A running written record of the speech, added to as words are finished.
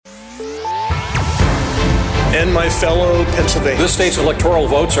and my fellow Pennsylvanians. This state's electoral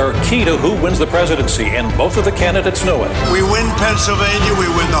votes are key to who wins the presidency, and both of the candidates know it. We win Pennsylvania, we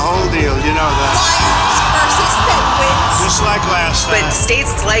win the whole deal. You know that. Lions versus penguins. Just like last time. But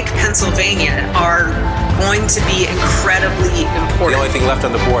states like Pennsylvania are going to be incredibly important. The only thing left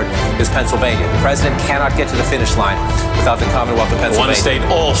on the board is Pennsylvania. The president cannot get to the finish line without the Commonwealth of Pennsylvania. One state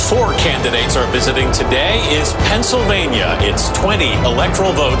all four candidates are visiting today is Pennsylvania. Its 20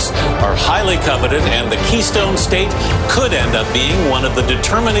 electoral votes are highly coveted, and the Keystone State could end up being one of the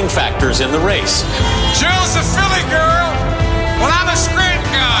determining factors in the race. Jill's a Philly girl. Well, I'm a Scranton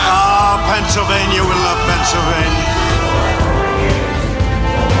guy. Oh, Pennsylvania, we love Pennsylvania.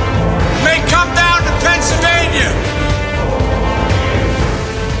 May come down to Pennsylvania.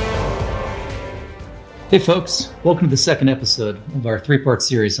 Hey folks, welcome to the second episode of our three-part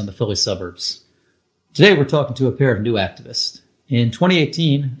series on the Philly suburbs. Today we're talking to a pair of new activists. In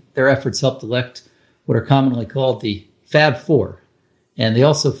 2018, their efforts helped elect what are commonly called the Fab Four, and they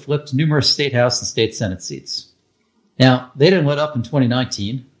also flipped numerous state house and state senate seats. Now, they didn't let up in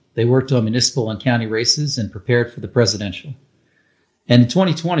 2019. They worked on municipal and county races and prepared for the presidential. And in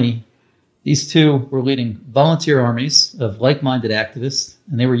 2020, these two were leading volunteer armies of like-minded activists,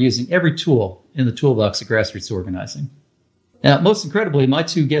 and they were using every tool in the toolbox of grassroots organizing. Now, most incredibly, my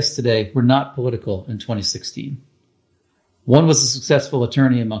two guests today were not political in 2016. One was a successful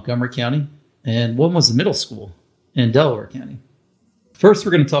attorney in Montgomery County, and one was a middle school in Delaware County. First,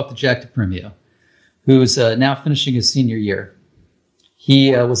 we're going to talk to Jack DiPremio, who is now finishing his senior year.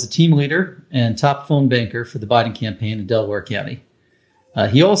 He was a team leader and top phone banker for the Biden campaign in Delaware County.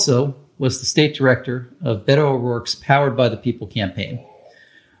 He also was the state director of Beto O'Rourke's Powered by the People campaign.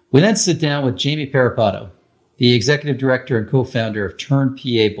 We then sit down with Jamie Peripato, the executive director and co-founder of Turn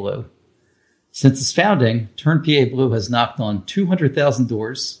PA Blue. Since its founding, Turn PA Blue has knocked on 200,000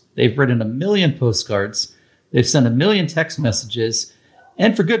 doors. They've written 1 million postcards. They've sent 1 million text messages.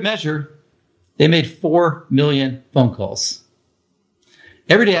 And for good measure, they made 4 million phone calls.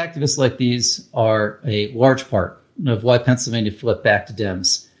 Everyday activists like these are a large part of why Pennsylvania flipped back to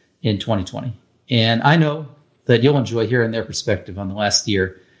Dems in 2020. And I know that you'll enjoy hearing their perspective on the last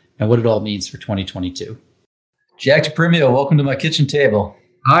year and what it all means for 2022. Jack DiPremio, welcome to my kitchen table.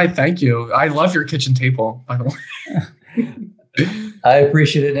 Hi, thank you. I love your kitchen table, by the way. I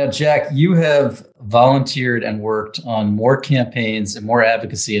appreciate it. Now, Jack, you have volunteered and worked on more campaigns and more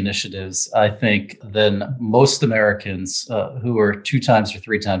advocacy initiatives, I think, than most Americans who are 2 times or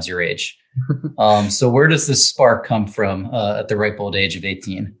 3 times your age. So where does this spark come from at the ripe old age of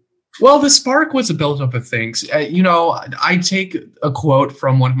 18? Well, the spark was a buildup of things. I take a quote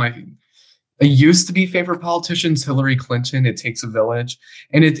from one of my used to be favorite politicians, Hillary Clinton. It takes a village.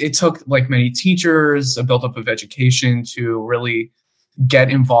 And it took, like many teachers, a buildup of education to really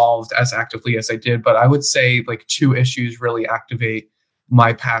get involved as actively as I did. But I would say like 2 issues really activate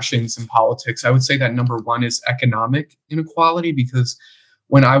my passions in politics. I would say that number 1 is economic inequality, because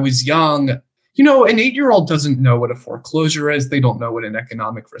when I was young, an 8-year-old doesn't know what a foreclosure is. They don't know what an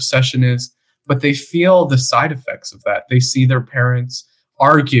economic recession is, but they feel the side effects of that. They see their parents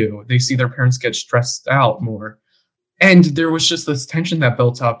argue. They see their parents get stressed out more. And there was just this tension that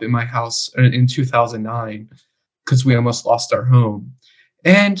built up in my house in 2009 because we almost lost our home.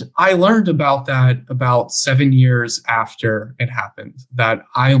 And I learned about that about 7 years after it happened, that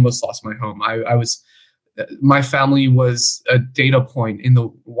I almost lost my home. My family was a data point in the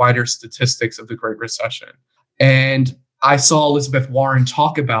wider statistics of the Great Recession. And I saw Elizabeth Warren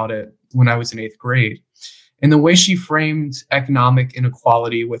talk about it when I was in 8th grade. And the way she framed economic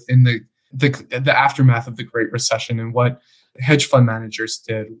inequality within the aftermath of the Great Recession and what hedge fund managers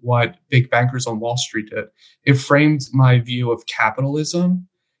did, what big bankers on Wall Street did, it framed my view of capitalism.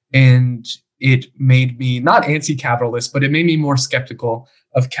 And it made me not anti-capitalist, but it made me more skeptical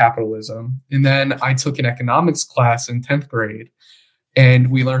of capitalism. And then I took an economics class in 10th grade, and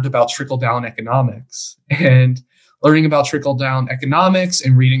we learned about trickle-down economics. And learning about trickle-down economics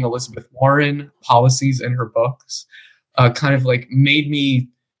and reading Elizabeth Warren policies in her books kind of like made me,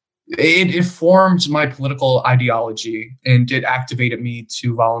 it formed my political ideology, and it activated me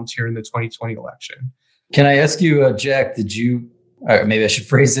to volunteer in the 2020 election. Can I ask you, Jack, or maybe I should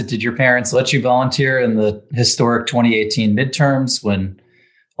phrase it, did your parents let you volunteer in the historic 2018 midterms when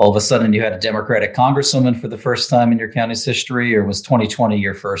all of a sudden you had a Democratic congresswoman for the first time in your county's history, or was 2020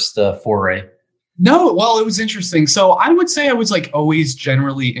 your first foray? No, well, it was interesting. So I would say I was like always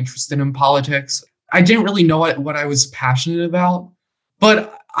generally interested in politics. I didn't really know what I was passionate about,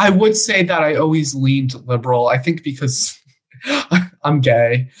 but I would say that I always leaned liberal. I think because I'm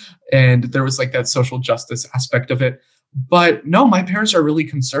gay and there was like that social justice aspect of it. But no, my parents are really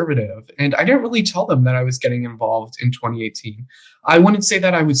conservative, and I didn't really tell them that I was getting involved in 2018. I wouldn't say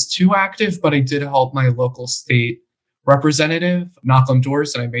that I was too active, but I did help my local state representative knock on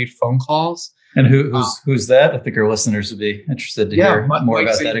doors, and I made phone calls. And who's that? I think our listeners would be interested to hear more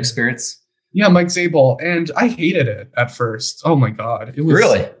about that experience. Yeah, Mike Zabel. And I hated it at first. Oh my God. It was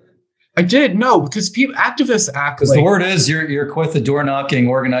really? I did. No, because activists act because the word is you're quite the door knocking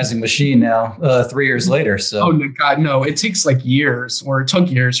organizing machine now, 3 years later. So oh God, no, it takes like years, or it took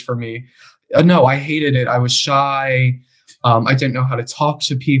years for me. No, I hated it. I was shy. I didn't know how to talk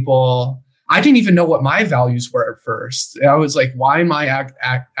to people. I didn't even know what my values were at first. I was like, why am I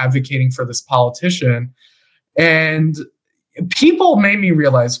advocating for this politician? And people made me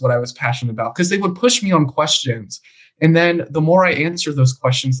realize what I was passionate about, because they would push me on questions. And then the more I answer those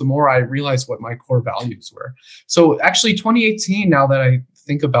questions, the more I realized what my core values were. So actually 2018, now that I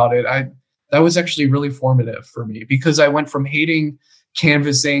think about it, that was actually really formative for me, because I went from hating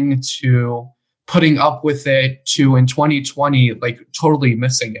canvassing to putting up with it to, in 2020, like totally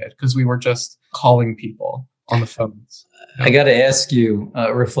missing it because we were just calling people on the phones. I got to ask you,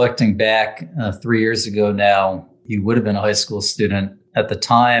 reflecting back 3 years ago now, you would have been a high school student at the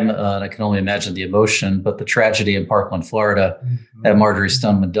time. And I can only imagine the emotion, but the tragedy in Parkland, Florida, at Marjory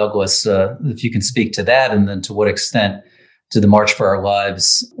Stoneman Douglas, if you can speak to that, and then to what extent did the March for Our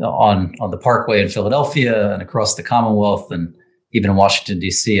Lives on the Parkway in Philadelphia and across the Commonwealth and even in Washington,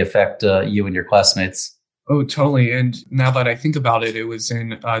 D.C., affect you and your classmates? Oh, totally. And now that I think about it, it was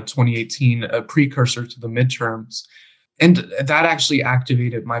in 2018, a precursor to the midterms. And that actually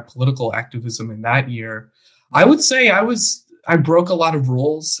activated my political activism in that year. I would say I broke a lot of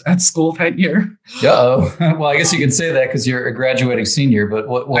rules at school that year. Uh-oh. Well, I guess you can say that because you're a graduating senior, but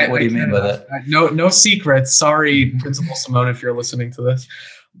what do you mean by that? No secrets. Sorry, Principal Simone, if you're listening to this.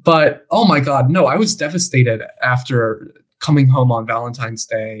 But, oh my God, no, I was devastated after coming home on Valentine's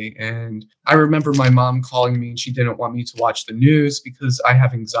Day. And I remember my mom calling me, and she didn't want me to watch the news because I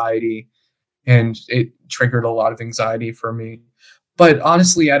have anxiety, and it triggered a lot of anxiety for me. But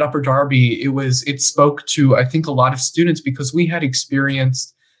honestly, at Upper Darby, it spoke to, I think, a lot of students, because we had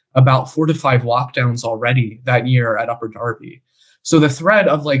experienced about 4 to 5 lockdowns already that year at Upper Darby. So the threat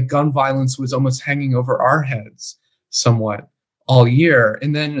of like gun violence was almost hanging over our heads somewhat all year.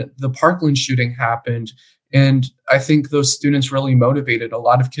 And then the Parkland shooting happened. And I think those students really motivated a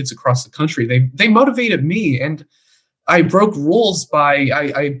lot of kids across the country. They motivated me, and I broke rules by,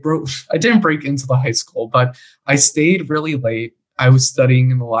 I didn't break into the high school, but I stayed really late. I was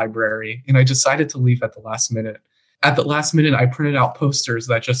studying in the library, and I decided to leave at the last minute. At the last minute, I printed out posters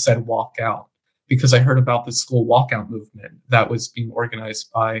that just said walk out, because I heard about the school walkout movement that was being organized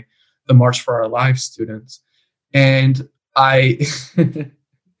by the March for Our Lives students. And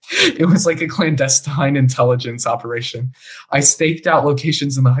it was like a clandestine intelligence operation. I staked out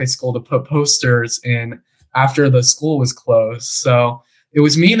locations in the high school to put posters in after the school was closed. So it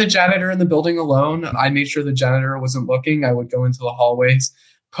was me and the janitor in the building alone. I made sure the janitor wasn't looking. I would go into the hallways,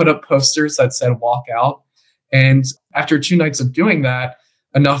 put up posters that said walk out. And after 2 nights of doing that,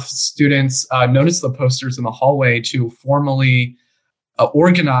 enough students noticed the posters in the hallway to formally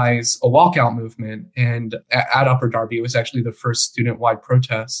organize a walkout movement. And at Upper Darby, it was actually the first student-wide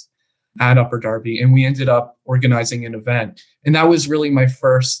protest at Upper Darby. And we ended up organizing an event. And that was really my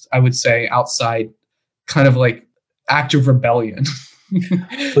first, I would say, outside kind of like act of rebellion.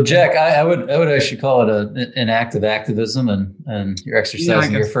 Well, Jack, I would actually call it an act of activism, and you're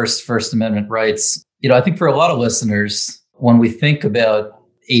exercising your First Amendment rights. You know, I think for a lot of listeners, when we think about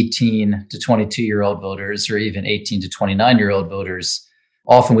 18 to 22-year-old voters, or even 18 to 29-year-old voters,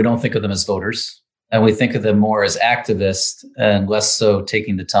 often we don't think of them as voters, and we think of them more as activists, and less so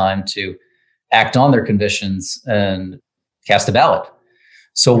taking the time to act on their convictions and cast a ballot.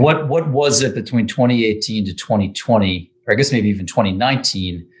 So what was it between 2018 to 2020, or I guess maybe even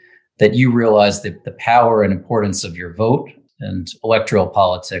 2019, that you realized the power and importance of your vote and electoral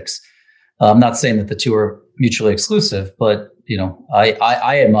politics? I'm not saying that the two are mutually exclusive, but you know,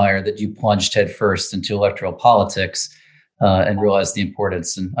 I admire that you plunged headfirst into electoral politics and realized the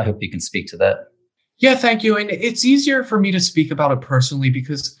importance. And I hope you can speak to that. Yeah, thank you. And it's easier for me to speak about it personally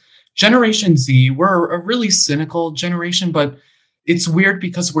because Generation Z, we're a really cynical generation, but it's weird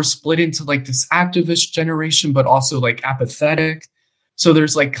because we're split into like this activist generation, but also like apathetic. So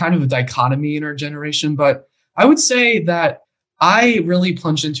there's like kind of a dichotomy in our generation. But I would say that I really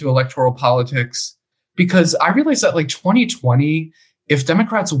plunged into electoral politics because I realized that like 2020, if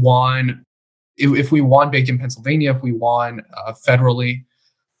Democrats won, if we won big in Pennsylvania, if we won federally,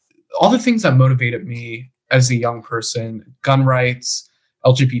 all the things that motivated me as a young person, gun rights,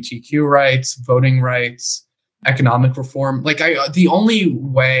 LGBTQ rights, voting rights, economic reform. Like the only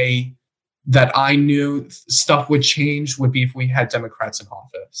way that I knew stuff would change would be if we had Democrats in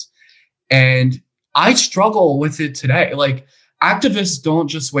office. And I struggle with it today. Like, activists don't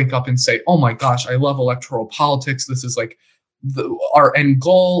just wake up and say, oh my gosh, I love electoral politics. This is like our end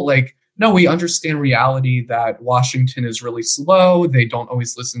goal. Like, no, we understand reality that Washington is really slow. They don't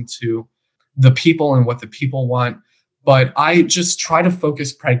always listen to the people and what the people want. But I just try to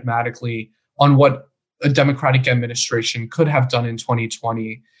focus pragmatically on what a Democratic administration could have done in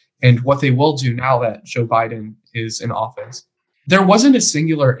 2020 and what they will do now that Joe Biden is in office. There wasn't a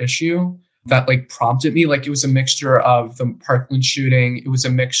singular issue that like prompted me. Like, it was a mixture of the Parkland shooting. It was a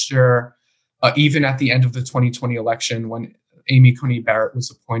mixture, even at the end of the 2020 election when Amy Coney Barrett was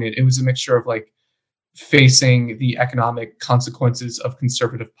appointed, it was a mixture of like facing the economic consequences of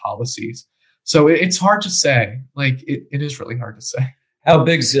conservative policies. So it's hard to say. Like, it is really hard to say. How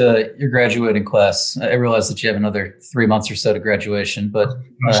big's your graduating class? I realize that you have another 3 months or so to graduation, but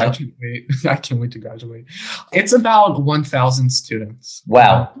I can't wait. I can't wait to graduate. It's about 1,000 students.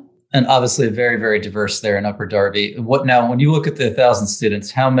 Wow. And obviously very, very diverse there in Upper Darby. What now, when you look at the 1,000 students,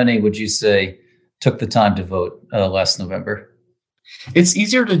 how many would you say took the time to vote last November? It's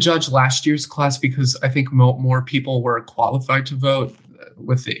easier to judge last year's class because I think more people were qualified to vote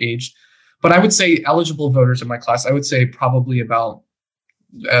with the age. But I would say eligible voters in my class, I would say probably about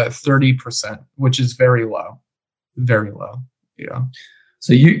 30%, which is very low. Very low. Yeah.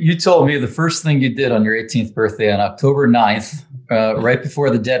 So you told me the first thing you did on your 18th birthday on October 9th, right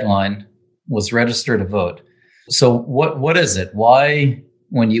before the deadline, was register to vote. So what is it? Why,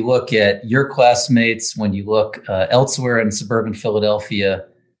 when you look at your classmates, when you look elsewhere in suburban Philadelphia,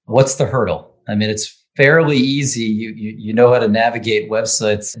 what's the hurdle? I mean, it's fairly easy. You know how to navigate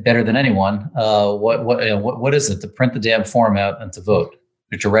websites better than anyone. What is it to print the damn form out and to vote,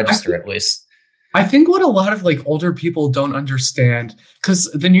 or to register at least? I think what a lot of like older people don't understand, because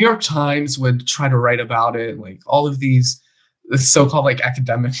the New York Times would try to write about it, like all of these so-called like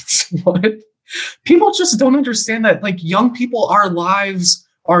academics, what people just don't understand that like young people, our lives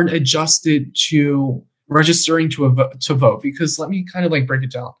aren't adjusted to registering to vote. Because let me kind of like break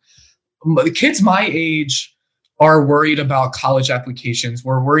it down. The kids my age are worried about college applications.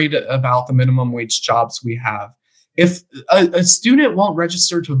 We're worried about the minimum wage jobs we have. If a student won't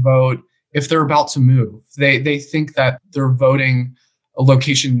register to vote, if they're about to move, they think that their voting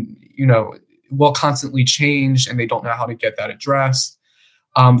location, will constantly change, and they don't know how to get that addressed.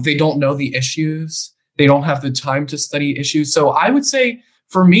 They don't know the issues. They don't have the time to study issues. So I would say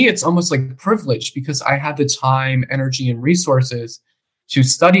for me, it's almost like privilege because I had the time, energy, and resources to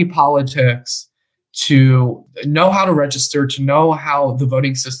study politics, to know how to register, to know how the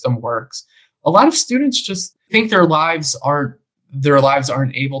voting system works. A lot of students just think their lives aren't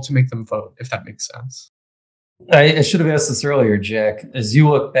able to make them vote, if that makes sense. I should have asked this earlier, Jack. As you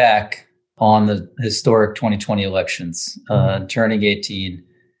look back on the historic 2020 elections, turning 18,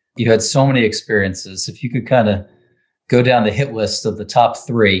 you had so many experiences. If you could kind of go down the hit list of the top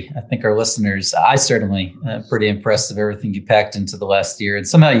three, I think our listeners, I certainly pretty impressed of everything you packed into the last year. And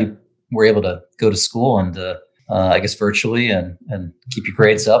somehow you were able to go to school and I guess virtually and keep your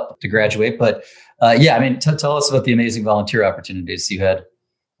grades up to graduate. But tell us about the amazing volunteer opportunities you had.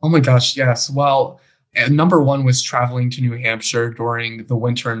 Oh my gosh, yes. Well, number one was traveling to New Hampshire during the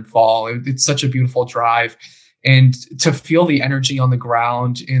winter and fall. It's such a beautiful drive. And to feel the energy on the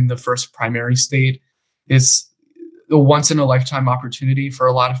ground in the first primary state is a once in a lifetime opportunity for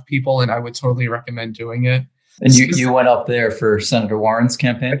a lot of people. And I would totally recommend doing it. And you went up there for Senator Warren's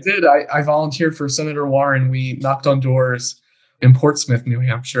campaign? I did. I volunteered for Senator Warren. We knocked on doors in Portsmouth, New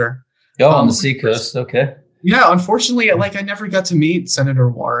Hampshire. Oh, on the seacoast. Okay. Yeah, unfortunately, I never got to meet Senator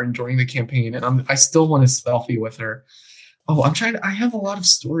Warren during the campaign, and I still want a selfie with her. Oh, I have a lot of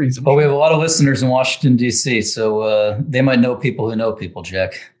stories. We have a lot of listeners in Washington, D.C., so they might know people who know people,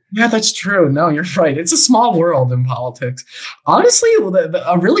 Jack. Yeah, that's true. No, you're right. It's a small world in politics. Honestly,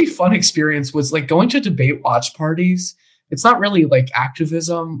 a really fun experience was like going to debate watch parties. It's not really like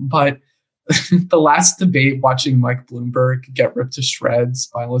activism, but the last debate, watching Mike Bloomberg get ripped to shreds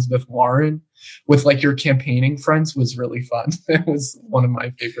by Elizabeth Warren with like your campaigning friends was really fun. It was one of my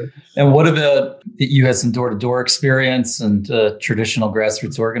favorite. And what about you had some door-to-door experience and traditional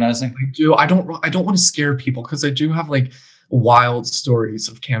grassroots organizing? I do. I don't want to scare people because I do have like wild stories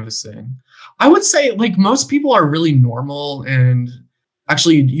of canvassing. I would say like most people are really normal, and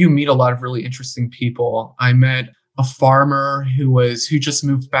actually you meet a lot of really interesting people. I met a farmer who just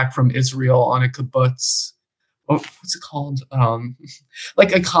moved back from Israel on a kibbutz. Oh, what's it called?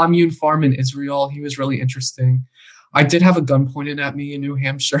 Like a commune farm in Israel. He was really interesting. I did have a gun pointed at me in New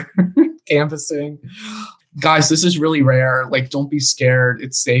Hampshire, canvassing. guys, this is really rare. Like, don't be scared.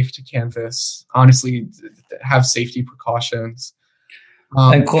 It's safe to canvass. Honestly, have safety precautions.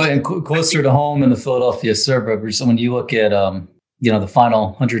 And closer to home in the Philadelphia suburbs, when you look at, the final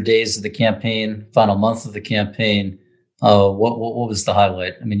 100 days of the campaign, final month of the campaign, what was the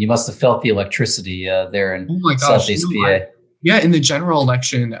highlight? I mean, you must have felt the electricity there in Southeast PA. Yeah, in the general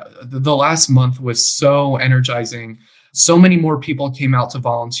election, the last month was so energizing. So many more people came out to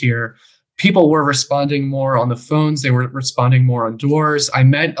volunteer. People were responding more on the phones. They were responding more on doors. I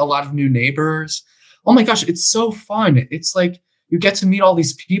met a lot of new neighbors. Oh my gosh, it's so fun. It's like you get to meet all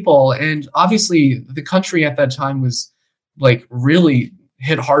these people. And obviously the country at that time was like really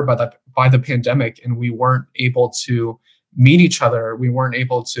hit hard by the pandemic, and we weren't able to meet each other. We weren't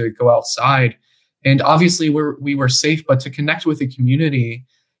able to go outside. And obviously we were safe, but to connect with the community,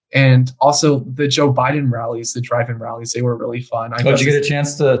 and also the Joe Biden rallies, the drive-in rallies, they were really fun. Did you get a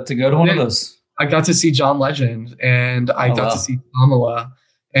chance to go to one of those? I got to see John Legend, and I got to see Kamala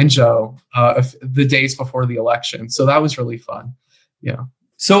and Joe the days before the election. So that was really fun. Yeah.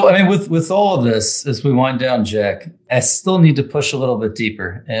 So, I mean, with all of this, as we wind down, Jack, I still need to push a little bit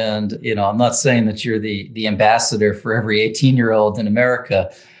deeper. And, I'm not saying that you're the ambassador for every 18-year-old in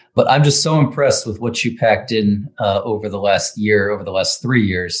America, but I'm just so impressed with what you packed in over the last year, over the last 3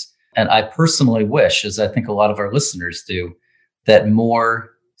 years. And I personally wish, as I think a lot of our listeners do, that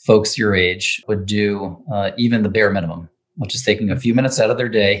more folks your age would do even the bare minimum, which is taking a few minutes out of their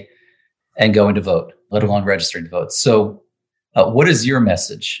day and going to vote, let alone registering to vote. So what is your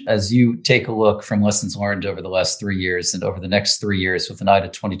message as you take a look from lessons learned over the last 3 years and over the next 3 years with an eye to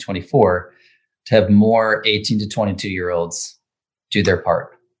 2024 to have more 18 to 22-year-olds do their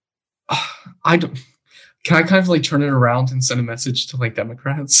part? Can I kind of like turn it around and send a message to like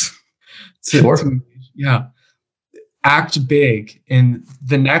Democrats? Sure. Act big in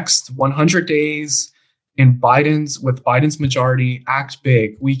the next 100 days with Biden's majority. Act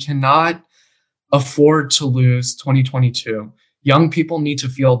big. We cannot afford to lose 2022. Young people need to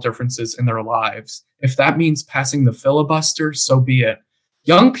feel differences in their lives. If that means passing the filibuster, so be it.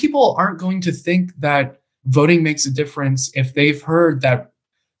 Young people aren't going to think that voting makes a difference if they've heard that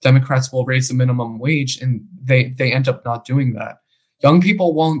Democrats will raise the minimum wage and they end up not doing that. Young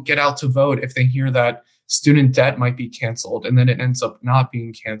people won't get out to vote if they hear that student debt might be canceled and then it ends up not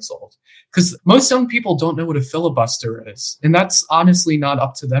being canceled. Because most young people don't know what a filibuster is. And that's honestly not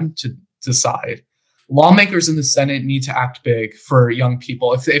up to them to decide. Lawmakers in the Senate need to act big for young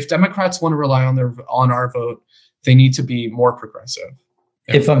people. If Democrats want to rely on our vote, they need to be more progressive.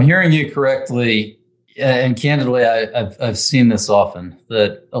 If I'm hearing you correctly, and candidly, I've seen this often,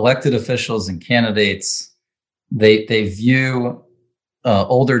 that elected officials and candidates, they view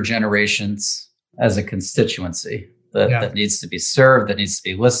older generations as a constituency that needs to be served, that needs to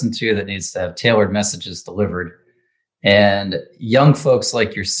be listened to, that needs to have tailored messages delivered. And young folks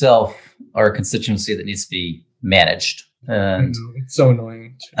like yourself are a constituency that needs to be managed. And it's so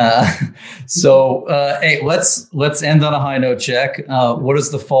annoying. Hey, let's end on a high note, Jack. What does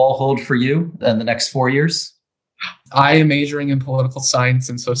the fall hold for you in the next 4 years? I am majoring in political science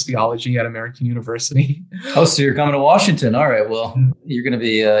and sociology at American University. Oh, so you're coming to Washington. All right. Well, you're going to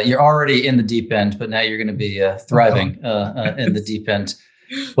be, you're already in the deep end, but now you're going to be thriving in the deep end.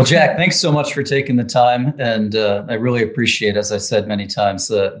 Well, Jack, thanks so much for taking the time. And I really appreciate, as I said many times,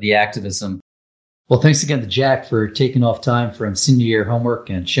 the activism. Well, thanks again to Jack for taking off time from senior year homework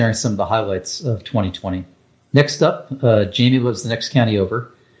and sharing some of the highlights of 2020. Next up, Jamie lives the next county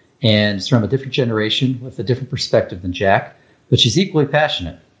over and is from a different generation with a different perspective than Jack, but she's equally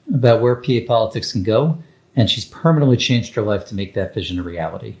passionate about where PA politics can go, and she's permanently changed her life to make that vision a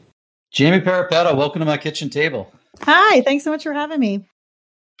reality. Jamie Parapetto, welcome to my kitchen table. Hi, thanks so much for having me.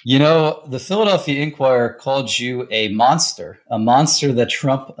 You know, the Philadelphia Inquirer called you a monster that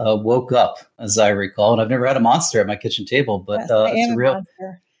Trump woke up, as I recall. And I've never had a monster at my kitchen table, but yes, it's a real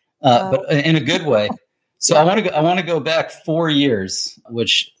monster. But in a good way. So I want to go back 4 years,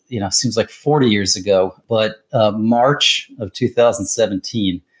 which seems like 40 years ago, but March of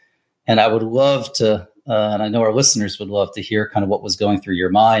 2017. And I would love to, and I know our listeners would love to hear kind of what was going through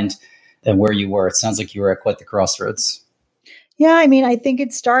your mind and where you were. It sounds like you were at quite the crossroads. Yeah, I mean, I think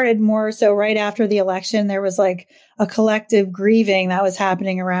it started more so right after the election. There was like a collective grieving that was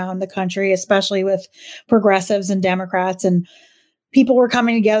happening around the country, especially with progressives and Democrats. And people were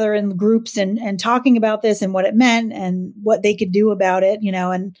coming together in groups and talking about this and what it meant and what they could do about it,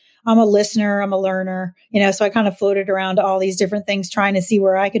 and I'm a listener, I'm a learner, so I kind of floated around to all these different things, trying to see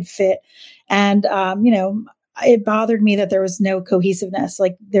where I could fit. And, it bothered me that there was no cohesiveness.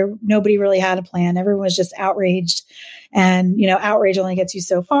 Like nobody really had a plan. Everyone was just outraged, and outrage only gets you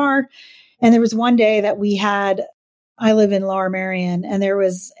so far. And there was one day that I live in Lower Merion, and there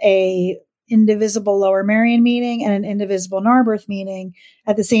was a indivisible Lower Merion meeting and an indivisible Narberth meeting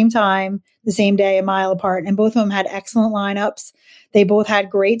at the same time, the same day, a mile apart. And both of them had excellent lineups. They both had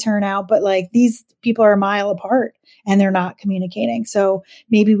great turnout, but like these people are a mile apart and they're not communicating. So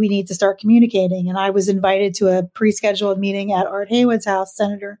maybe we need to start communicating. And I was invited to a pre-scheduled meeting at Art Haywood's house,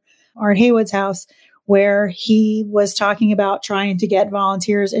 Senator Art Haywood's house, where he was talking about trying to get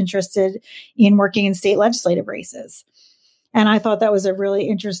volunteers interested in working in state legislative races. And I thought that was a really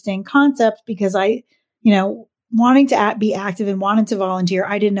interesting concept because wanting to be active and wanting to volunteer,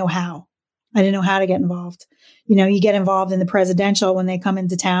 I didn't know how. I didn't know how to get involved. You get involved in the presidential when they come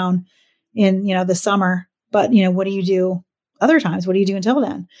into town in, the summer. But, what do you do other times? What do you do until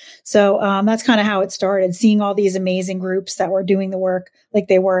then? So that's kind of how it started, seeing all these amazing groups that were doing the work like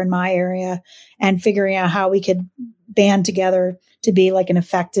they were in my area and figuring out how we could band together to be like an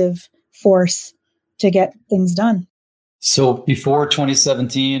effective force to get things done. So before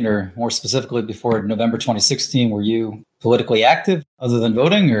 2017, or more specifically before November 2016, were you politically active other than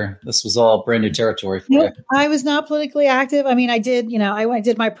voting, or this was all brand new territory for you? I was not politically active. I mean, I did, I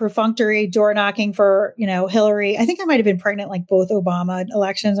did my perfunctory door knocking for, Hillary. I think I might have been pregnant like both Obama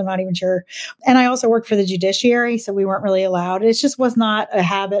elections. I'm not even sure. And I also worked for the judiciary, so we weren't really allowed. It just was not a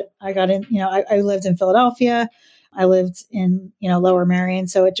habit. I got in, I lived in Philadelphia. I lived in, Lower Merion.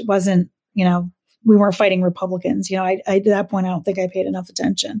 So it wasn't, we weren't fighting Republicans. I at that point, I don't think I paid enough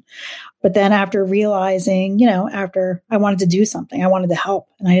attention. But then after realizing, after I wanted to do something, I wanted to help,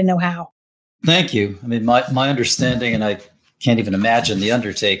 and I didn't know how. Thank you. I mean, my understanding, and I can't even imagine the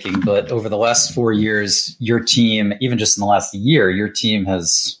undertaking, but over the last 4 years, your team, even just in the last year, your team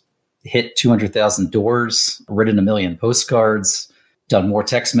has hit 200,000 doors, written 1 million postcards, done more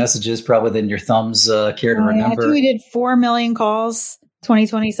text messages probably than your thumbs care to remember. I think we did 4 million calls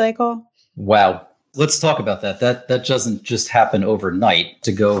 2020 cycle. Wow. Let's talk about that. That doesn't just happen overnight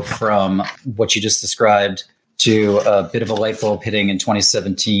to go from what you just described to a bit of a light bulb hitting in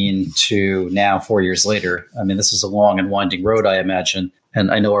 2017 to now 4 years later. I mean, this is a long and winding road, I imagine.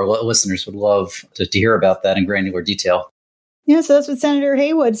 And I know our listeners would love to hear about that in granular detail. Yeah, so that's what Senator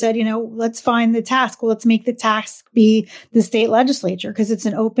Haywood said, let's find the task. Well, let's make the task be the state legislature because it's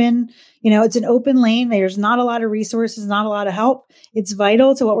an open lane. There's not a lot of resources, not a lot of help. It's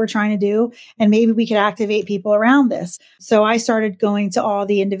vital to what we're trying to do. And maybe we could activate people around this. So I started going to all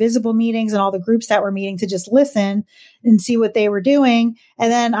the indivisible meetings and all the groups that were meeting to just listen and see what they were doing.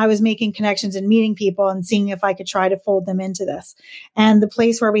 And then I was making connections and meeting people and seeing if I could try to fold them into this. And the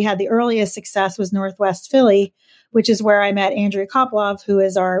place where we had the earliest success was Northwest Philly, which is where I met Andrea Koplov, who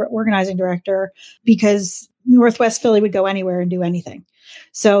is our organizing director, because Northwest Philly would go anywhere and do anything.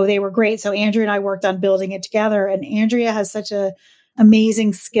 So they were great. So Andrea and I worked on building it together. And Andrea has such an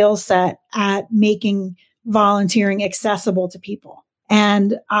amazing skill set at making volunteering accessible to people.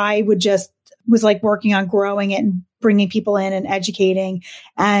 And I was like working on growing it and bringing people in and educating.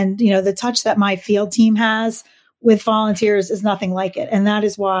 And, the touch that my field team has with volunteers is nothing like it. And that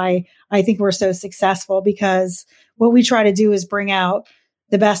is why I think we're so successful, because what we try to do is bring out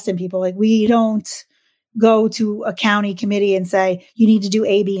the best in people. Like, we don't go to a county committee and say, you need to do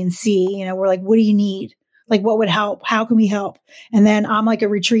A, B, and C. We're like, what do you need? Like, what would help? How can we help? And then I'm like a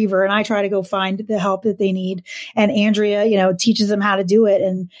retriever and I try to go find the help that they need. And Andrea, teaches them how to do it.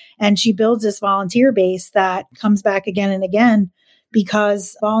 And she builds this volunteer base that comes back again and again,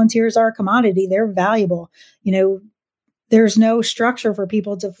 because volunteers are a commodity. They're valuable. There's no structure for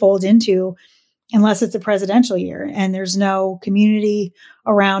people to fold into unless it's a presidential year, and there's no community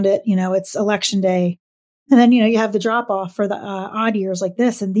around it. It's election day. And then, you have the drop off for the odd years like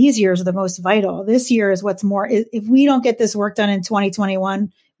this. And these years are the most vital. This year is what's more, if we don't get this work done in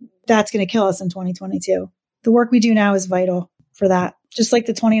 2021, that's going to kill us in 2022. The work we do now is vital for that. Just like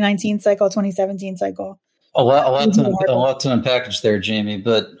the 2019 cycle, 2017 cycle. A lot to unpackage there, Jamie.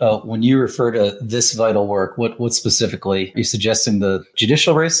 But when you refer to this vital work, what specifically are you suggesting? The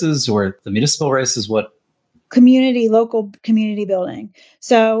judicial races or the municipal races? What? Local community building.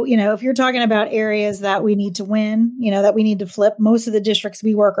 So, if you're talking about areas that we need to win, that we need to flip, most of the districts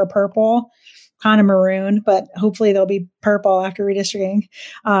we work are purple, kind of maroon, but hopefully they'll be purple after redistricting.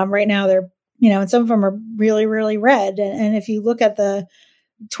 Right now they're, and some of them are really, really red. And if you look at the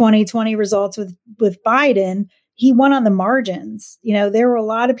 2020 results with Biden, he won on the margins. There were a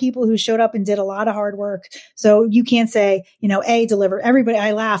lot of people who showed up and did a lot of hard work. So you can't say, A delivered. Everybody,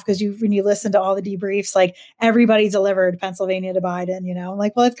 I laugh because when you listen to all the debriefs, like everybody delivered Pennsylvania to Biden, I'm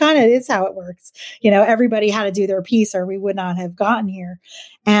like, well, it's how it works. Everybody had to do their piece or we would not have gotten here.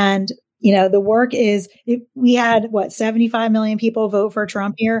 And The work is, we had 75 million people vote for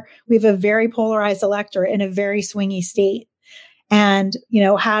Trump here. We have a very polarized electorate in a very swingy state. And,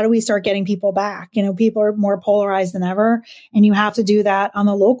 how do we start getting people back? People are more polarized than ever. And you have to do that on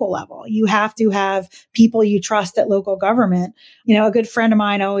the local level. You have to have people you trust at local government. A good friend of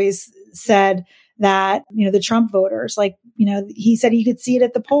mine always said that, the Trump voters, he said you could see it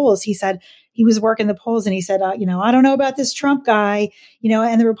at the polls. He said he was working the polls and he said, I don't know about this Trump guy,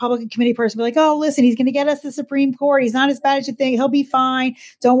 and the Republican committee person would be like, oh, listen, he's going to get us the Supreme Court. He's not as bad as you think. He'll be fine.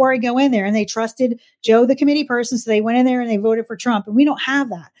 Don't worry, go in there. And they trusted Joe, the committee person. So they went in there and they voted for Trump. And we don't have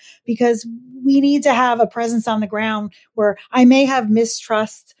that because we need to have a presence on the ground where I may have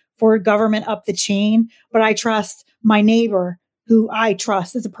mistrust for government up the chain, but I trust my neighbor who I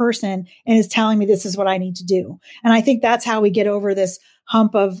trust as a person and is telling me this is what I need to do. And I think that's how we get over this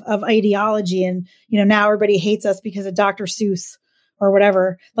hump of ideology. And, now everybody hates us because of Dr. Seuss or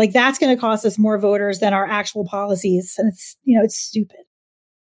whatever. That's going to cost us more voters than our actual policies. And it's stupid.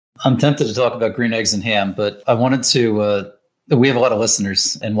 I'm tempted to talk about green eggs and ham, but I wanted to, we have a lot of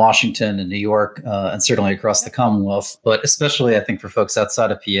listeners in Washington and New York, and certainly across the Commonwealth, but especially I think for folks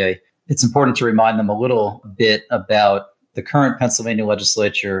outside of PA, it's important to remind them a little bit about the current Pennsylvania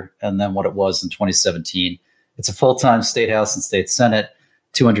legislature and then what it was in 2017. It's a full-time state house and state senate,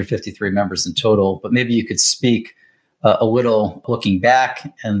 253 members in total, but maybe you could speak a little looking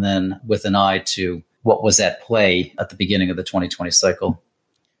back and then with an eye to what was at play at the beginning of the 2020 cycle.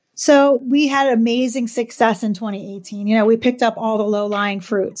 So we had amazing success in 2018. We picked up all the low-lying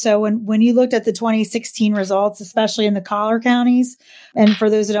fruit. So when you looked at the 2016 results, especially in the collar counties, and for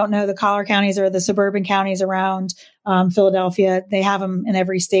those who don't know, the collar counties are the suburban counties around Philadelphia. They have them in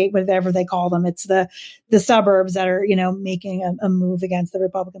every state, whatever they call them. It's the suburbs that are, making a move against the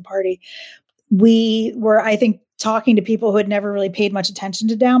Republican Party. We were, I think, talking to people who had never really paid much attention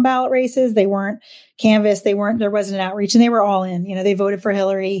to down ballot races. They weren't canvassed. There wasn't an outreach, and they were all in. They voted for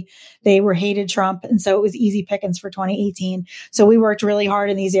Hillary. They hated Trump. And so it was easy pickings for 2018. So we worked really hard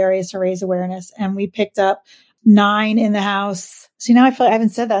in these areas to raise awareness, and we picked up 9 in the House. See, now I feel like I haven't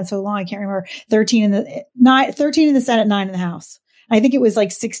said that in so long. I can't remember. 13 in the Senate, 9 in the House. I think it was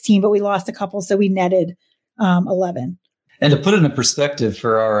 16, but we lost a couple. So we netted 11. And to put it in perspective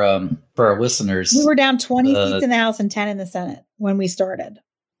for our listeners, we were down 20 seats in the House and 10 in the Senate when we started.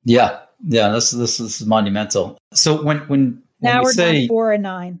 Yeah. This is monumental. So when now we're say, down 4 and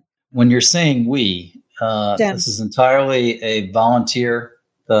 9. When you're saying we, this is entirely a volunteer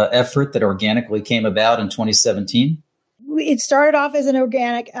effort that organically came about in 2017. It started off as an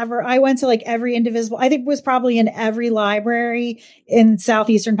organic effort. I went to every indivisible. I think it was probably in every library in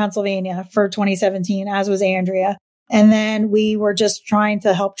southeastern Pennsylvania for 2017, as was Andrea. And then we were just trying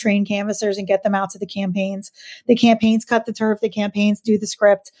to help train canvassers and get them out to the campaigns. The campaigns cut the turf. The campaigns do the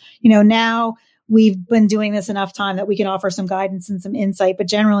script. Now we've been doing this enough time that we can offer some guidance and some insight. But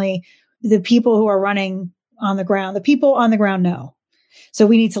generally, the people who are running on the ground, the people on the ground know. So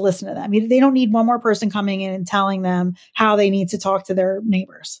we need to listen to them. They don't need one more person coming in and telling them how they need to talk to their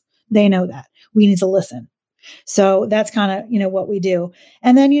neighbors. They know that. We need to listen. So that's kind of, what we do.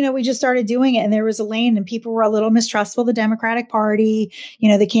 And then, we just started doing it, and there was a lane, and people were a little mistrustful of the Democratic Party.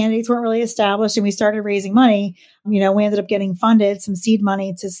 The candidates weren't really established, and we started raising money. We ended up getting funded some seed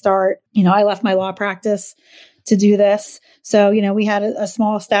money to start. I left my law practice to do this. So, we had a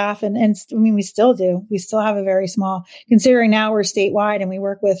small staff, and we still do. We still have a very small, considering now we're statewide and we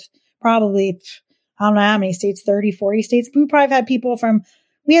work with probably, I don't know how many states, 30, 40 states. We probably have people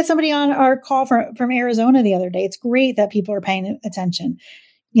we had somebody on our call from Arizona the other day. It's great that people are paying attention,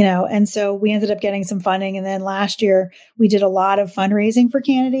 and so we ended up getting some funding. And then last year we did a lot of fundraising for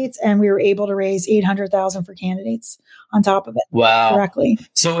candidates, and we were able to raise $800,000 for candidates on top of it. Wow. Correctly.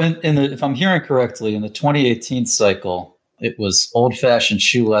 So if I'm hearing correctly, in the 2018 cycle, it was old fashioned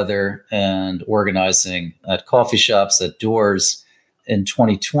shoe leather and organizing at coffee shops, at doors. In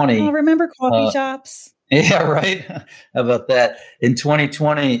 2020. Oh, remember coffee shops? Yeah, right. How about that? In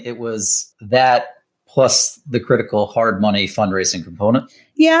 2020, it was that plus the critical hard money fundraising component.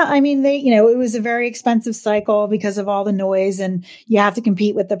 Yeah, it was a very expensive cycle because of all the noise, and you have to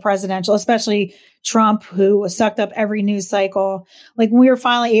compete with the presidential, especially Trump, who sucked up every news cycle. When we were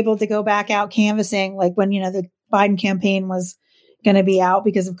finally able to go back out canvassing, when, the Biden campaign was going to be out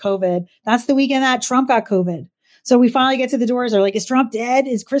because of COVID, that's the weekend that Trump got COVID. So we finally get to the doors. They're like, is Trump dead?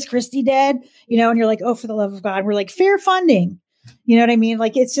 Is Chris Christie dead? And you're like, oh, for the love of God. We're like, fair funding. You know what I mean?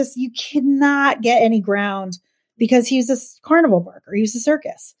 It's just, you cannot get any ground because he was a carnival barker. He was a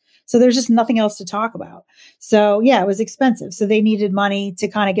circus. So there's just nothing else to talk about. So yeah, it was expensive. So they needed money to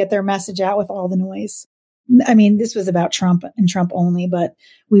kind of get their message out with all the noise. This was about Trump and Trump only, but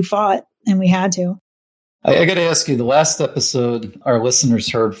we fought and we had to. I got to ask you, the last episode, our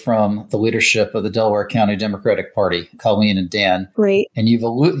listeners heard from the leadership of the Delaware County Democratic Party, Colleen and Dan. Great. And you've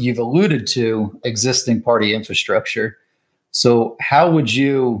alluded to existing party infrastructure. So how would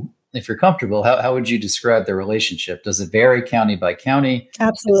you, if you're comfortable, how would you describe the relationship? Does it vary county by county?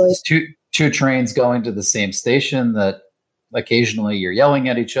 Absolutely. Two trains going to the same station that occasionally you're yelling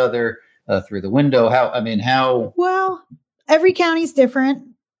at each other through the window? How? Well, every county's different.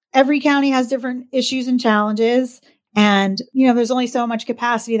 Every county has different issues and challenges. And, there's only so much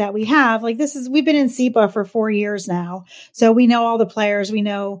capacity that we have. Like we've been in SEPA for 4 years now. So we know all the players. We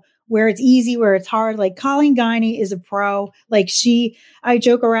know where it's easy, where it's hard. Like Colleen Guiney is a pro. Like I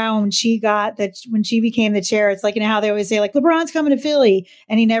joke around when she became the chair, it's like, how they always say like LeBron's coming to Philly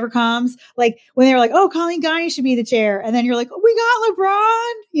and he never comes. Like when they were like, oh, Colleen Guiney should be the chair. And then you're like, oh, we got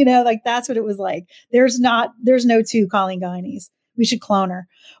LeBron, like that's what it was like. There's no two Colleen Guineys. We should clone her.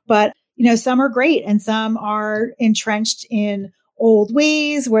 But, some are great and some are entrenched in old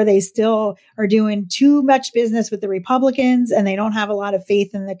ways where they still are doing too much business with the Republicans and they don't have a lot of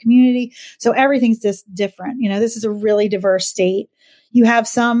faith in the community. So everything's just different. This is a really diverse state. You have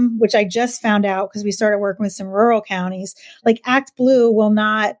some, which I just found out because we started working with some rural counties, like Act Blue will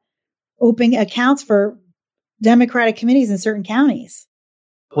not open accounts for Democratic committees in certain counties.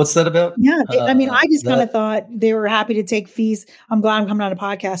 What's that about? Yeah. I just kind of thought they were happy to take fees. I'm glad I'm coming on a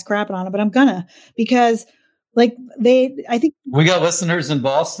podcast crapping on it, but I'm gonna, because I think we got listeners in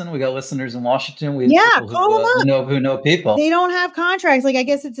Boston. We got listeners in Washington. Call them up. Who know people. They don't have contracts. Like, I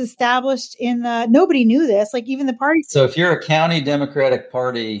guess it's established nobody knew this. Like even the party. So if you're a county Democratic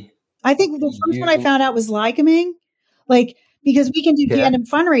Party. I think the first one I found out was Lycoming, because we can do random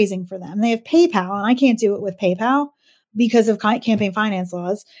fundraising for them. They have PayPal and I can't do it with PayPal because of campaign finance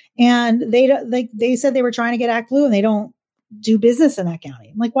laws. And they said they were trying to get Act Blue and they don't do business in that county.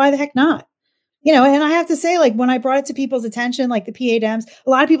 I'm like, why the heck not? And I have to say, when I brought it to people's attention, like the PA Dems, a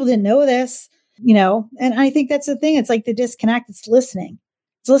lot of people didn't know this, and I think that's the thing. It's like the disconnect. It's listening.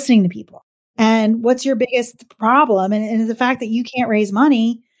 It's listening to people. And what's your biggest problem? And the fact that you can't raise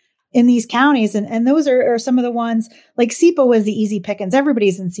money in these counties. And those are some of the ones, like SEPA was the easy pickings.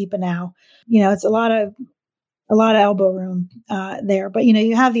 Everybody's in SEPA now. It's a lot of elbow room there. But,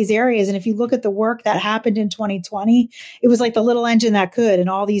 you have these areas. And if you look at the work that happened in 2020, it was like the little engine that could in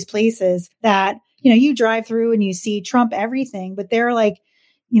all these places that, you drive through and you see Trump everything, but they're like,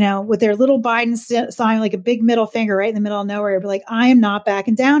 with their little Biden sign, like a big middle finger right in the middle of nowhere, but like, I am not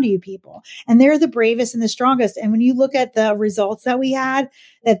backing down to you people. And they're the bravest and the strongest. And when you look at the results that we had,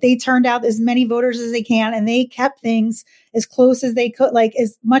 that they turned out as many voters as they can, and they kept things as close as they could, like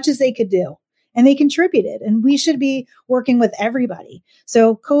as much as they could do. And they contributed, and we should be working with everybody.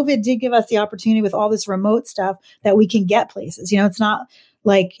 So COVID did give us the opportunity with all this remote stuff that we can get places. It's not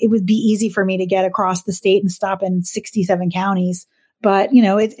like it would be easy for me to get across the state and stop in 67 counties. But,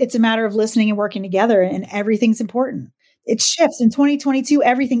 it's a matter of listening and working together, and everything's important. It shifts. In 2022,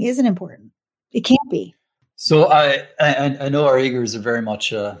 everything isn't important. It can't be. So I know our eagers are very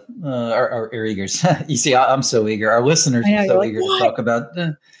much our eagers. You see, I'm so eager. Our listeners are so eager to talk about.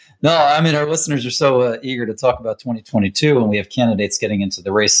 Our listeners are so eager to talk about 2022, and we have candidates getting into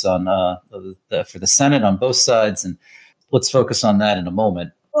the race on for the Senate on both sides, and let's focus on that in a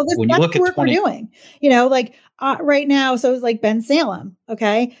moment. Well, that's the work we're doing. Right now, so it's like Ben Salem.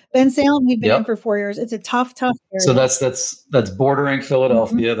 Okay, Ben Salem, we've been in for 4 years. It's a tough area. So that's bordering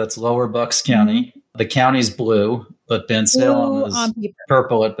Philadelphia. Mm-hmm. That's Lower Bucks County. Mm-hmm. The county's blue, but Ben Salem is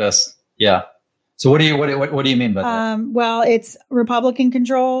purple at best. Yeah. So what do you mean by that? Well, it's Republican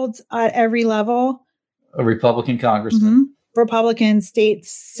controlled at every level. A Republican congressman, mm-hmm. Republican state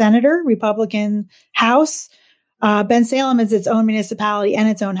senator, Republican House. Ben Salem is its own municipality and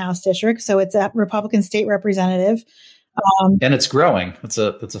its own House district, so it's a Republican state representative. And it's growing. It's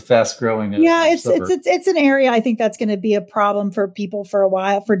a fast growing. It's an area I think that's going to be a problem for people for a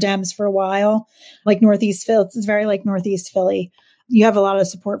while, for Dems for a while. Like Northeast Philly, it's very like Northeast Philly. You have a lot of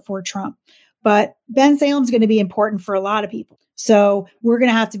support for Trump. But Ben Salem's going to be important for a lot of people. So we're going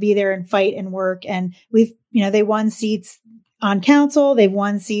to have to be there and fight and work. And they won seats on council. They've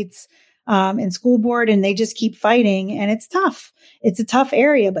won seats in school board, and they just keep fighting. And it's tough. It's a tough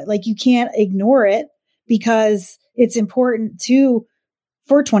area, but you can't ignore it because it's important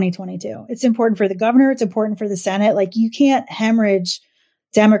for 2022. It's important for the governor. It's important for the Senate. You can't hemorrhage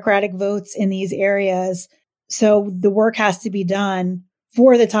Democratic votes in these areas. So the work has to be done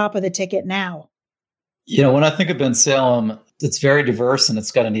for the top of the ticket now. When I think of Ben Salem, it's very diverse, and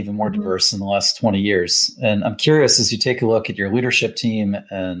it's gotten even more diverse in the last 20 years. And I'm curious, as you take a look at your leadership team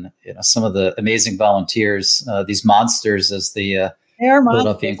and some of the amazing volunteers, these monsters, as the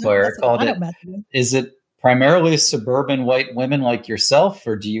Philadelphia Inquirer called it. Is it primarily suburban white women like yourself,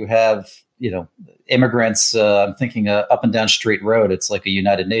 or do you have, immigrants? I'm thinking up and down Street Road. It's like a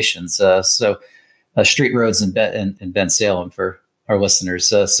United Nations. Street Roads in Bensalem for our listeners.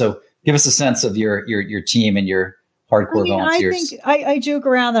 So give us a sense of your team and your hardcore volunteers. I joke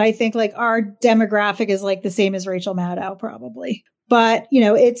around that I think like our demographic is like the same as Rachel Maddow, probably. But,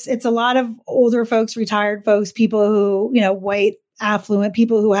 it's a lot of older folks, retired folks, people who, white, affluent,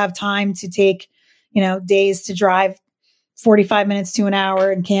 people who have time to take, days to drive 45 minutes to an hour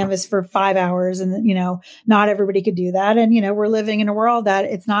and canvas for 5 hours. And, not everybody could do that. And, we're living in a world that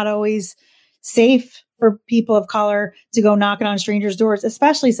it's not always safe for people of color to go knocking on strangers' doors,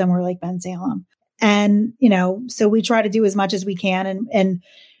 especially somewhere like Bensalem. And, so we try to do as much as we can. And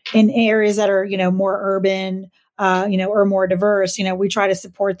in areas that are, more urban, or more diverse, we try to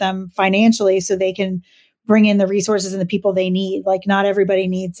support them financially so they can bring in the resources and the people they need. Like not everybody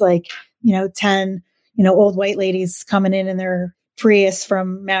needs 10, old white ladies coming in their Prius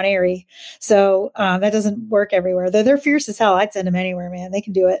from Mount Airy. So that doesn't work everywhere. They're fierce as hell. I'd send them anywhere, man. They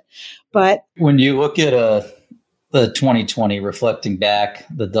can do it. But when you look at the 2020, reflecting back,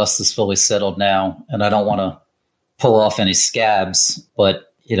 the dust is fully settled now, and I don't want to pull off any scabs, but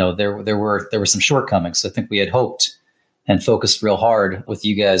there were some shortcomings. I think we had hoped and focused real hard with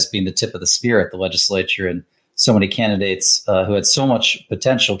you guys being the tip of the spear at the legislature, and so many candidates who had so much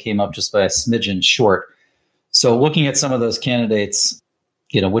potential came up just by a smidgen short. So looking at some of those candidates,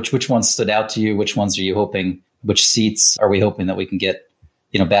 which ones stood out to you? Which ones are you hoping? Which seats are we hoping that we can get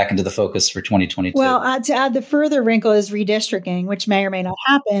back into the focus for 2022? Well, to add the further wrinkle is redistricting, which may or may not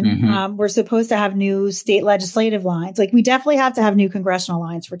happen. Mm-hmm. We're supposed to have new state legislative lines. Like we definitely have to have new congressional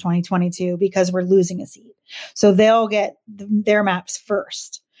lines for 2022 because we're losing a seat. So they'll get their maps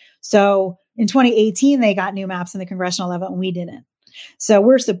first. So in 2018, they got new maps in the congressional level and we didn't. So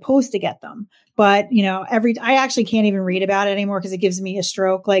we're supposed to get them. But, I actually can't even read about it anymore because it gives me a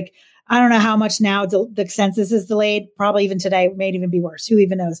stroke. Like, I don't know how much now the census is delayed. Probably even today, it may even be worse. Who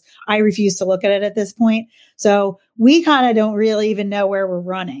even knows? I refuse to look at it at this point. So we kind of don't really even know where we're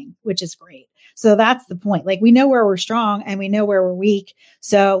running, which is great. So that's the point. Like we know where we're strong and we know where we're weak.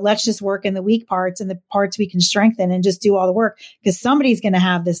 So let's just work in the weak parts and the parts we can strengthen and just do all the work because somebody's going to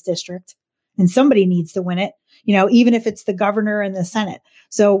have this district and somebody needs to win it, even if it's the governor and the Senate.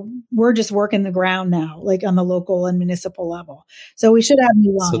 So we're just working the ground now, like on the local and municipal level. So we should have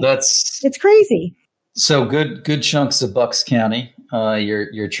new lines. So it's crazy. So good chunks of Bucks County.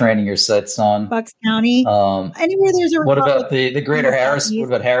 You're training your sights on Bucks County. Anywhere there's a what about the greater Harris? What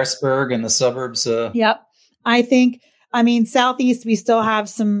about Harrisburg and the suburbs? Yep. Southeast, we still have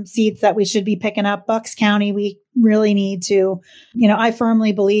some seats that we should be picking up. Bucks County, we really need to, I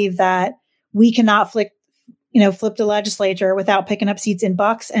firmly believe that we cannot flip the legislature without picking up seats in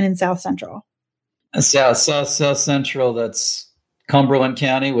Bucks and in South Central. South Central, that's Cumberland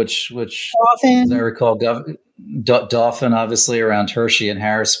County, which Dauphin. as I recall, Dauphin, obviously around Hershey and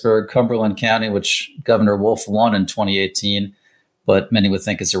Harrisburg. Cumberland County, which Governor Wolf won in 2018, but many would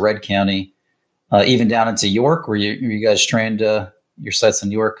think is a red county. Even down into York, where you guys trained your sites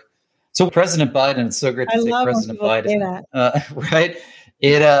in York. So President Biden, it's so great to say President Biden. Right?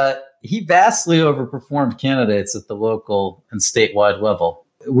 He vastly overperformed candidates at the local and statewide level.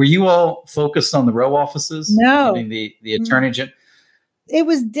 Were you all focused on the row offices? No. The attorney general? It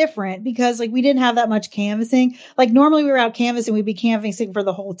was different because we didn't have that much canvassing. Like normally we were out canvassing, we'd be canvassing for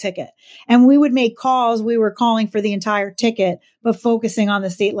the whole ticket. And we would make calls. We were calling for the entire ticket, but focusing on the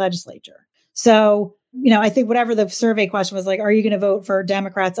state legislature. So, I think whatever the survey question was are you going to vote for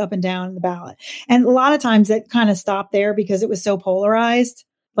Democrats up and down the ballot? And a lot of times it kind of stopped there because it was so polarized.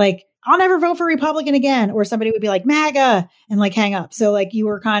 I'll never vote for Republican again. Or somebody would be like MAGA and hang up. So you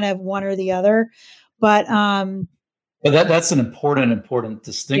were kind of one or the other. But that's an important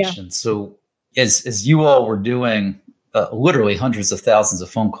distinction. Yeah. So as you all were doing literally hundreds of thousands of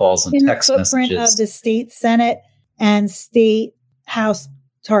phone calls and text messages. In the footprint of the state Senate and state House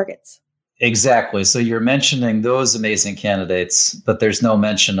targets. Exactly. So you're mentioning those amazing candidates, but there's no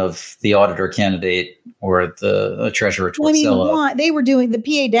mention of the auditor candidate or the treasurer. They were doing the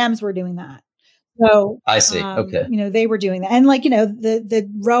PA Dems were doing that. So I see. Okay. They were doing that. And the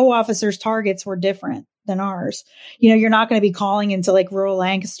row officers' targets were different than ours. You're not going to be calling into rural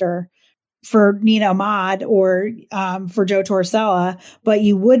Lancaster for Nina Ahmad or for Joe Torcella, but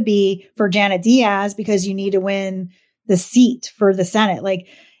you would be for Janet Diaz because you need to win the seat for the Senate.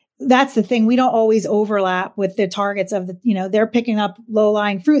 that's the thing. We don't always overlap with the targets of they're picking up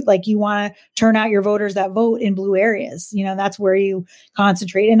low-lying fruit. Like you want to turn out your voters that vote in blue areas. That's where you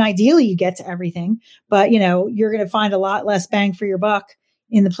concentrate. And ideally you get to everything, but you're going to find a lot less bang for your buck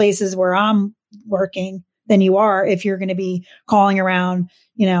in the places where I'm working than you are if you're going to be calling around,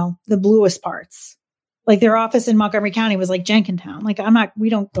 the bluest parts. Like their office in Montgomery County was like Jenkintown. Like we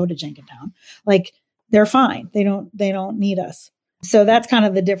don't go to Jenkintown. Like they're fine. They don't need us. So that's kind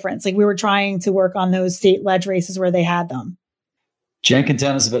of the difference. Like we were trying to work on those state ledge races where they had them.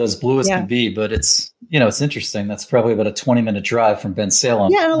 Jenkintown is about as blue as can be, but it's interesting. That's probably about a 20-minute drive from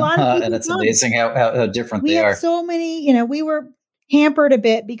Bensalem. Yeah, and a lot of people and it's amazing how different they are. We have so many, we were hampered a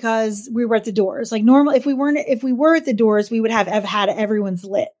bit because we were at the doors. Like normal, if we were at the doors, we would have had everyone's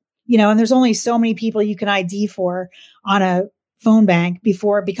lit, and there's only so many people you can ID for on a phone bank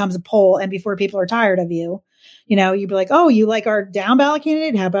before it becomes a poll and before people are tired of you. You'd be like, oh, you like our down ballot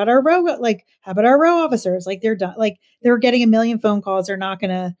candidate? How about our row? How about our row officers? Like they're done. Like they're getting a million phone calls. They're not going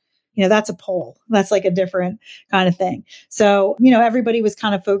to, that's a poll. That's like a different kind of thing. So, everybody was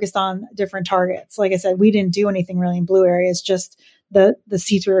kind of focused on different targets. Like I said, we didn't do anything really in blue areas, just the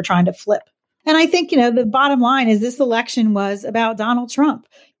seats we were trying to flip. And I think, the bottom line is this election was about Donald Trump.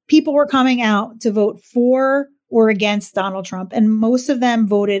 People were coming out to vote for or against Donald Trump. And most of them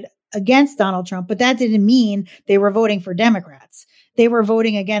voted against Donald Trump, but that didn't mean they were voting for Democrats. They were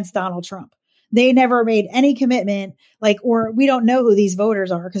voting against Donald Trump. They never made any commitment, or we don't know who these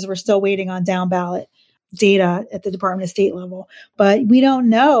voters are because we're still waiting on down ballot data at the Department of State level, but we don't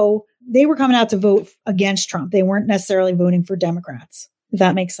know. They were coming out to vote against Trump. They weren't necessarily voting for Democrats, if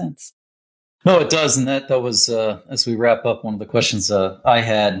that makes sense. No, it does. And that was, as we wrap up, one of the questions I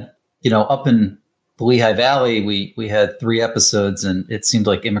had, up in the Lehigh Valley, we had 3 episodes and it seemed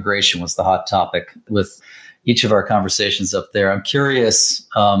like immigration was the hot topic with each of our conversations up there. I'm curious,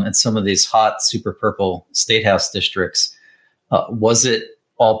 in some of these hot super purple state house districts, was it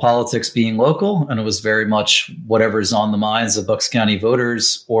all politics being local and it was very much whatever's on the minds of Bucks County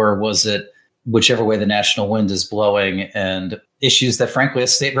voters, or was it whichever way the national wind is blowing and issues that frankly a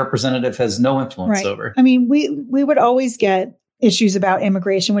state representative has no influence over? I mean, we would always get issues about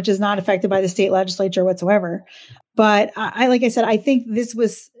immigration, which is not affected by the state legislature whatsoever. But like I said, I think this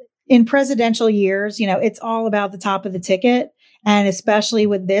was in presidential years, it's all about the top of the ticket. And especially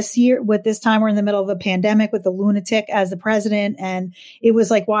with this time, we're in the middle of a pandemic with a lunatic as the president. And it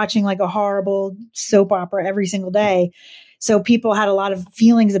was like watching like a horrible soap opera every single day. So people had a lot of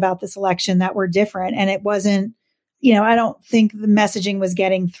feelings about this election that were different. And it wasn't, I don't think the messaging was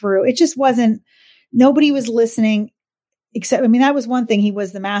getting through. It just wasn't, nobody was listening. Except, that was one thing. He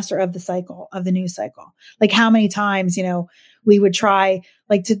was the master of the cycle, of the news cycle. Like how many times, we would try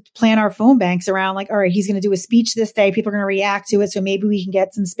to plan our phone banks around all right, he's going to do a speech this day. People are going to react to it. So maybe we can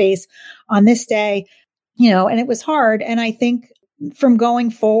get some space on this day, and it was hard. And I think from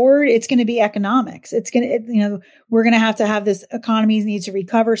going forward, it's going to be economics. It's going to, we're going to have this economy needs to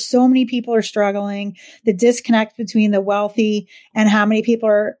recover. So many people are struggling. The disconnect between the wealthy and how many people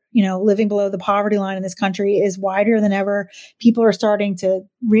are, living below the poverty line in this country is wider than ever. People are starting to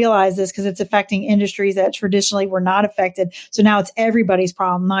realize this because it's affecting industries that traditionally were not affected. So now it's everybody's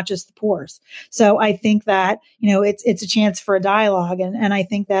problem, not just the poor's. So I think that, it's a chance for a dialogue. And I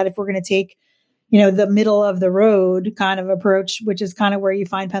think that if we're going to take the middle of the road kind of approach, which is kind of where you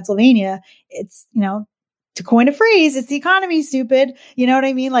find Pennsylvania, it's, to coin a phrase, it's the economy, stupid. You know what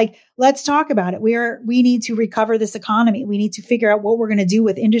I mean? Let's talk about it. We need to recover this economy. We need to figure out what we're going to do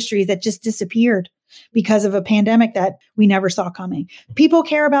with industries that just disappeared because of a pandemic that we never saw coming. People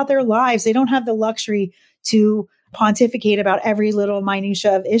care about their lives. They don't have the luxury to pontificate about every little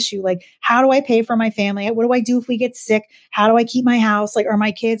minutia of issue. Like, how do I pay for my family? What do I do if we get sick? How do I keep my house? Are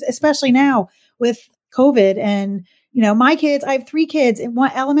my kids, especially now with COVID and, my kids, I have 3 kids in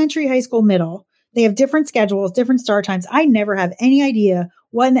one elementary, high school, middle. They have different schedules, different start times. I never have any idea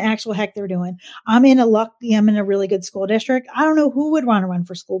what in the actual heck they're doing. I'm in a really good school district. I don't know who would want to run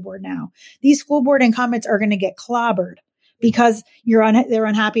for school board now. These school board incumbents are going to get clobbered because they're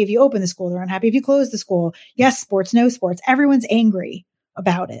unhappy if you open the school. They're unhappy if you close the school. Yes, sports, no sports. Everyone's angry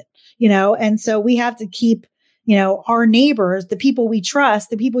about it, and so we have to keep, our neighbors, the people we trust,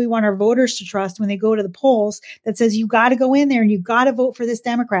 the people we want our voters to trust when they go to the polls, that says, you got to go in there and you got to vote for this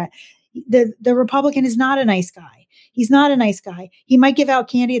Democrat. The Republican is not a nice guy. He's not a nice guy. He might give out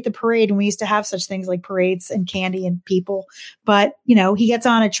candy at the parade, and we used to have such things like parades and candy and people. But, he gets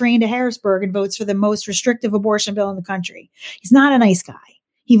on a train to Harrisburg and votes for the most restrictive abortion bill in the country. He's not a nice guy.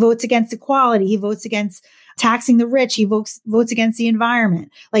 He votes against equality. He votes against taxing the rich. He votes against the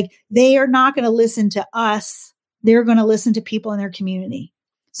environment. They are not going to listen to us. They're going to listen to people in their community.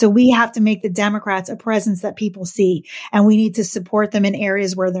 So we have to make the Democrats a presence that people see, and we need to support them in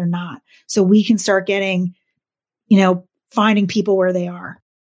areas where they're not. So we can start getting, finding people where they are.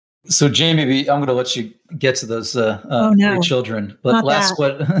 So Jamie, I'm going to let you get to those three children. But last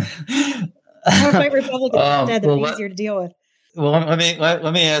Republicans instead, they're easier to deal with. Well,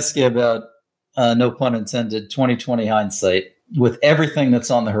 let me ask you about, no pun intended, 2020 hindsight. With everything that's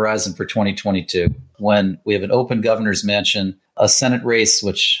on the horizon for 2022, when we have an open governor's mansion, a Senate race,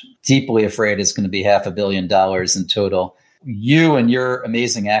 which deeply afraid is going to be $500 million in total. You and your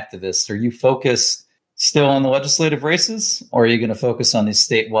amazing activists, are you focused still on the legislative races, or are you going to focus on these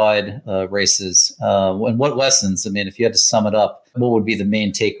statewide races? And what lessons, if you had to sum it up, what would be the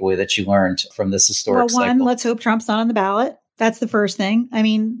main takeaway that you learned from this historic cycle? Let's hope Trump's not on the ballot. That's the first thing.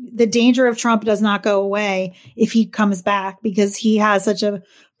 The danger of Trump does not go away if he comes back, because he has such a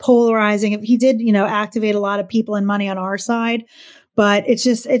polarizing, he did, activate a lot of people and money on our side, but it's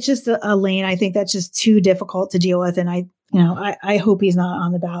just a lane, I think, that's just too difficult to deal with. And I hope he's not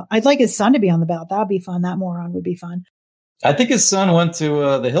on the ballot. I'd like his son to be on the ballot. That would be fun. That moron would be fun. I think his son went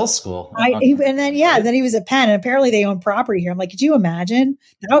to the Hill School. Then he was at Penn, and apparently they own property here. I'm like, could you imagine?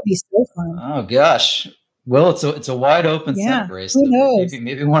 That would be so fun. Oh gosh. Well, it's a wide open Senate race. Who knows?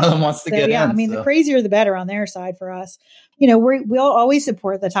 Maybe one of them wants to get in. The crazier the better on their side for us. We'll always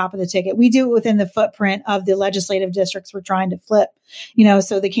support the top of the ticket. We do it within the footprint of the legislative districts we're trying to flip.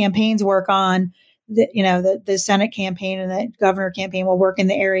 So the campaigns work on the Senate campaign, and the governor campaign will work in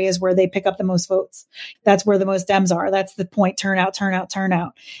the areas where they pick up the most votes. That's where the most Dems are. That's the point. Turnout.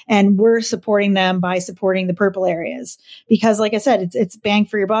 And we're supporting them by supporting the purple areas, because like I said, it's bang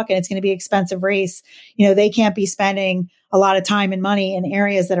for your buck, and it's going to be an expensive race. They can't be spending a lot of time and money in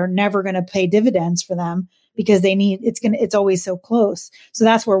areas that are never going to pay dividends for them, because it's always so close. So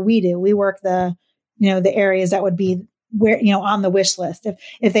that's where we work the areas that would be where, on the wish list.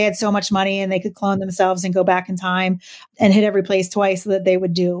 If they had so much money and they could clone themselves and go back in time and hit every place twice, that they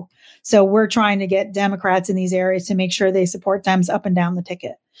would do. So we're trying to get Democrats in these areas to make sure they support Dems up and down the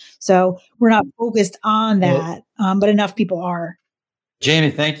ticket. So we're not focused on that, but enough people are.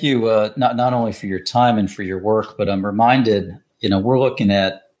 Jamie, thank you not only for your time and for your work, but I'm reminded, we're looking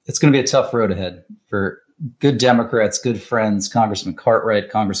at, it's going to be a tough road ahead for good Democrats, good friends, Congressman Cartwright,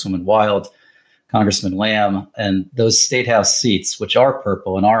 Congresswoman Wild, Congressman Lamb, and those state house seats, which are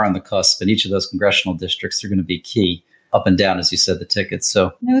purple and are on the cusp in each of those congressional districts, are going to be key up and down, as you said, the tickets.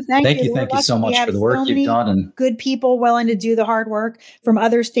 So thank you so much for the work you've done. And good people willing to do the hard work from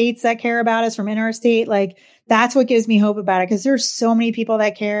other states that care about us, from in our state. Like, that's what gives me hope about it, because there's so many people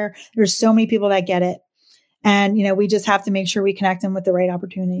that care. There's so many people that get it. And, we just have to make sure we connect them with the right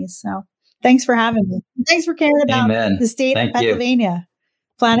opportunities. So thanks for having me. Thanks for caring about the state of Pennsylvania,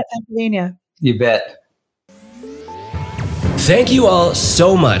 planet Pennsylvania. You bet. Thank you all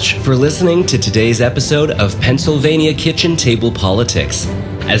so much for listening to today's episode of Pennsylvania Kitchen Table Politics.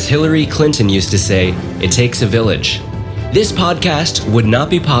 As Hillary Clinton used to say, it takes a village. This podcast would not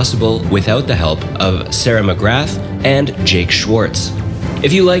be possible without the help of Sarah McGrath and Jake Schwartz.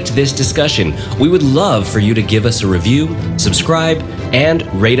 If you liked this discussion, we would love for you to give us a review, subscribe,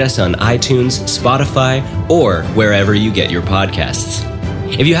 and rate us on iTunes, Spotify, or wherever you get your podcasts.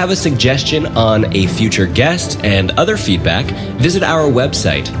 If you have a suggestion on a future guest and other feedback, visit our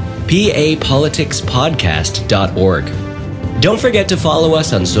website, papoliticspodcast.org. Don't forget to follow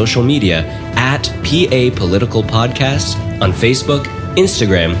us on social media at PA Political Podcast on Facebook,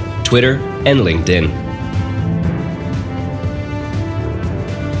 Instagram, Twitter, and LinkedIn.